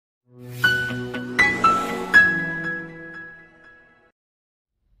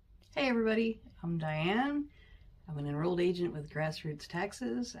everybody, I'm Diane. I'm an enrolled agent with Grassroots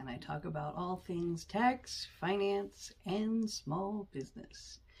Taxes, and I talk about all things tax, finance, and small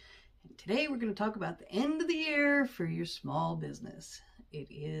business. And today we're going to talk about the end of the year for your small business. It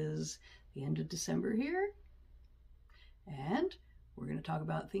is the end of December here, and we're going to talk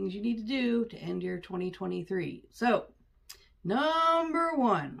about things you need to do to end your 2023. So, number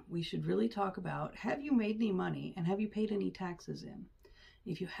one, we should really talk about, have you made any money and have you paid any taxes in?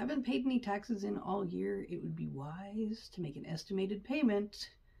 If you haven't paid any taxes in all year, it would be wise to make an estimated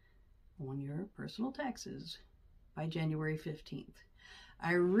payment on your personal taxes by January 15th.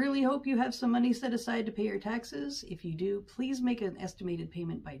 I really hope you have some money set aside to pay your taxes. If you do, please make an estimated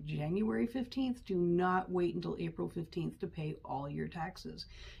payment by January 15th. Do not wait until April 15th to pay all your taxes.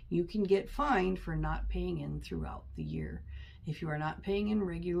 You can get fined for not paying in throughout the year. If you are not paying in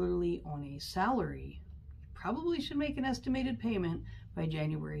regularly on a salary, you probably should make an estimated payment by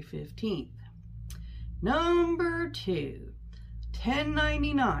January 15th. Number two,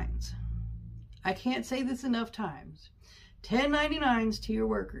 1099s. I can't say this enough times. 1099s to your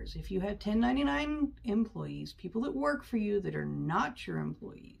workers. If you have 1099 employees, people that work for you that are not your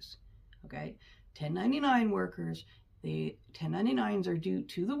employees, okay? 1099 workers, the 1099s are due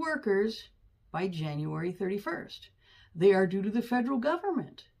to the workers by January 31st. They are due to the federal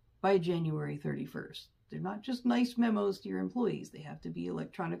government by January 31st. They're not just nice memos to your employees. They have to be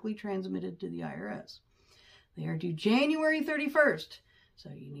electronically transmitted to the IRS. They are due January 31st.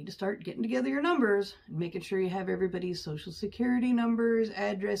 So you need to start getting together your numbers and making sure you have everybody's social security numbers,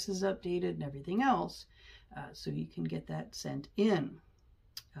 addresses updated, and everything else so you can get that sent in.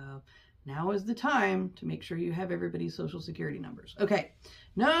 Now is the time to make sure you have everybody's social security numbers. Okay,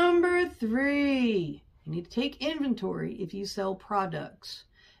 number three, you need to take inventory if you sell products.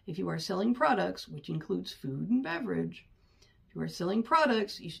 If you are selling products, which includes food and beverage, if you are selling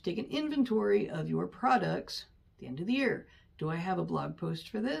products, you should take an inventory of your products at the end of the year. Do I have a blog post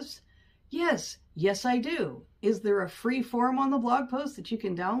for this? Yes. Yes, I do. Is there a free form on the blog post that you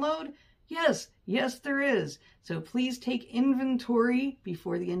can download? Yes. Yes, there is. So please take inventory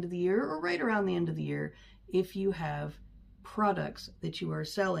before the end of the year or right around the end of the year if you have products that you are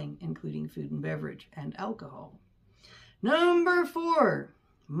selling, including food and beverage and alcohol. Number four,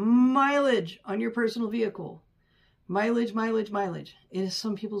 mileage on your personal vehicle. Mileage, mileage, mileage. It is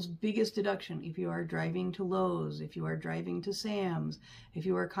some people's biggest deduction. If you are driving to Lowe's, if you are driving to Sam's, if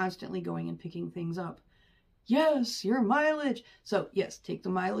you are constantly going and picking things up. Yes, your mileage. So yes, take the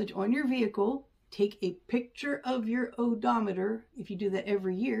mileage on your vehicle. Take a picture of your odometer. If you do that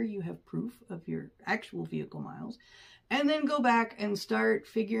every year, you have proof of your actual vehicle miles. And then go back and start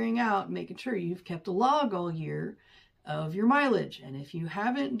figuring out, making sure you've kept a log all year of your mileage. And if you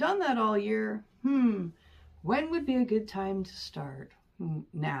haven't done that all year, when would be a good time to start?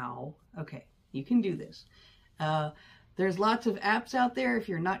 Now. Okay, you can do this. There's lots of apps out there. If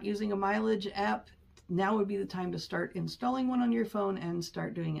you're not using a mileage app, now would be the time to start installing one on your phone and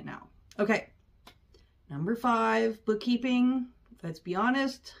start doing it now. Okay, number five, bookkeeping. Let's be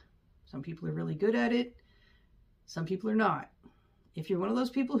honest. Some people are really good at it. Some people are not. If you're one of those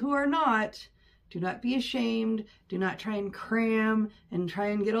people who are not, do not be ashamed. Do not try and cram and try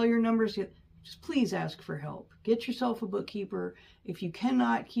and get all your numbers. Just please ask for help. Get yourself a bookkeeper. If you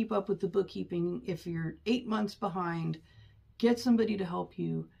cannot keep up with the bookkeeping, if you're 8 months behind, get somebody to help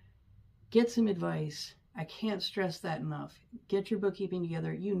you. Get some advice. I can't stress that enough. Get your bookkeeping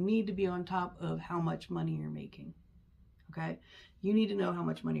together. You need to be on top of how much money you're making. Okay? You need to know how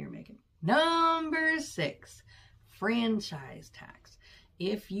much money you're making. Number six, franchise tax.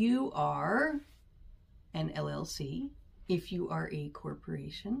 If you are an LLC, if you are a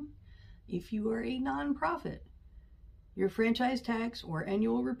corporation, if you are a nonprofit, your franchise tax or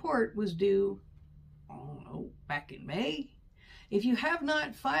annual report was due, I don't know, back in May. If you have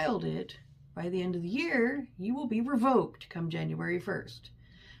not filed it by the end of the year, you will be revoked come January 1st.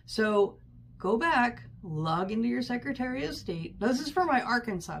 So go back, log into your Secretary of State. This is for my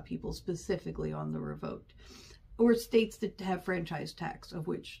Arkansas people specifically on the revoked, or states that have franchise tax, of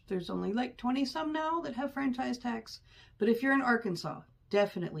which there's only like 20 some now that have franchise tax. But if you're in Arkansas,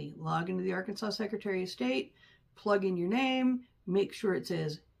 definitely log into the Arkansas Secretary of State, plug in your name, make sure it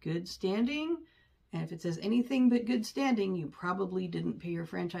says good standing. And if it says anything but good standing, you probably didn't pay your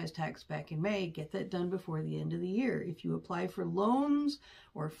franchise tax back in May. Get that done before the end of the year. If you apply for loans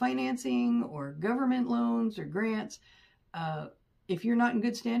or financing or government loans or grants, if you're not in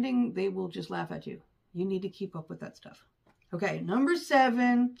good standing, they will just laugh at you. You need to keep up with that stuff. Okay, number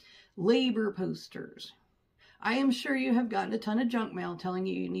seven, labor posters. I am sure you have gotten a ton of junk mail telling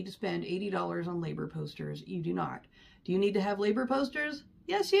you you need to spend $80 on labor posters. You do not. Do you need to have labor posters?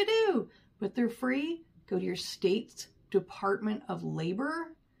 Yes, you do. But they're free. Go to your state's Department of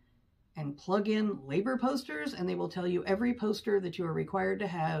Labor and plug in labor posters, and they will tell you every poster that you are required to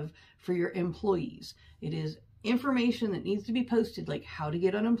have for your employees. It is information that needs to be posted, like how to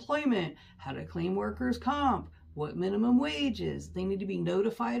get unemployment, how to claim workers' comp, what minimum wage is. They need to be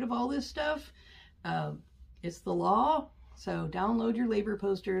notified of all this stuff. It's the law. So download your labor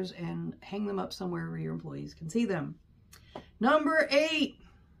posters and hang them up somewhere where your employees can see them. Number 8,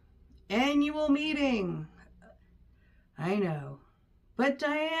 annual meeting. I know. But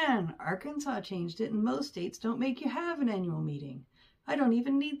Diane, Arkansas changed it and most states don't make you have an annual meeting. I don't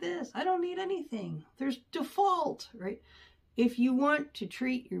even need this. I don't need anything. There's default, right? If you want to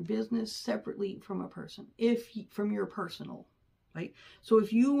treat your business separately from a person, from your personal, right? So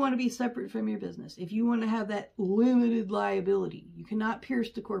if you want to be separate from your business, if you want to have that limited liability, you cannot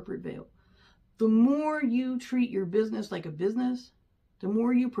pierce the corporate veil. The more you treat your business like a business, the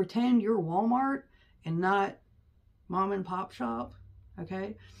more you pretend you're Walmart and not mom and pop shop,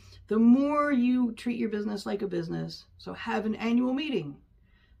 okay? The more you treat your business like a business, so have an annual meeting,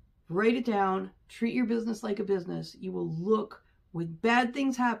 write it down, treat your business like a business. You will look, when bad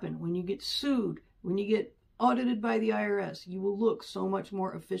things happen, when you get sued, when you get audited by the IRS, you will look so much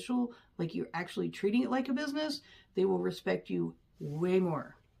more official, like you're actually treating it like a business. They will respect you way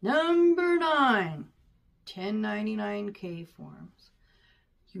more. Number 9, 1099-K forms.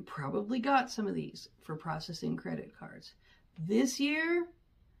 You probably got some of these for processing credit cards. This year,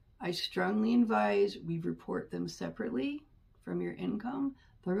 I strongly advise we report them separately from your income.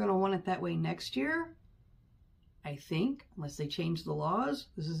 They're going to want it that way next year, I think, unless they change the laws.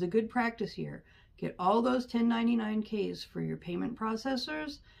 This is a good practice here. Get all those 1099-Ks for your payment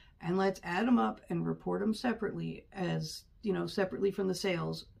processors, and let's add them up and report them separately as, separately from the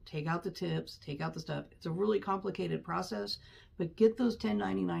sales. Take out the tips, take out the stuff. It's a really complicated process, but get those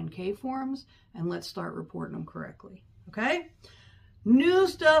 1099-K forms and let's start reporting them correctly. Okay? New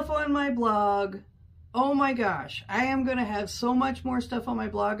stuff on my blog. Oh my gosh, I am going to have so much more stuff on my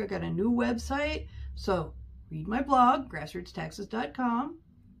blog. I got a new website. So read my blog, grassrootstaxes.com.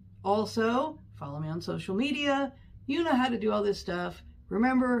 Also, follow me on social media. You know how to do all this stuff.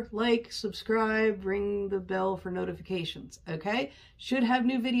 Remember, like, subscribe, ring the bell for notifications, okay? Should have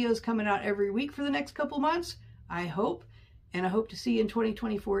new videos coming out every week for the next couple months, I hope. And I hope to see you in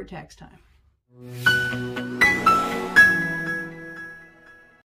 2024 at tax time.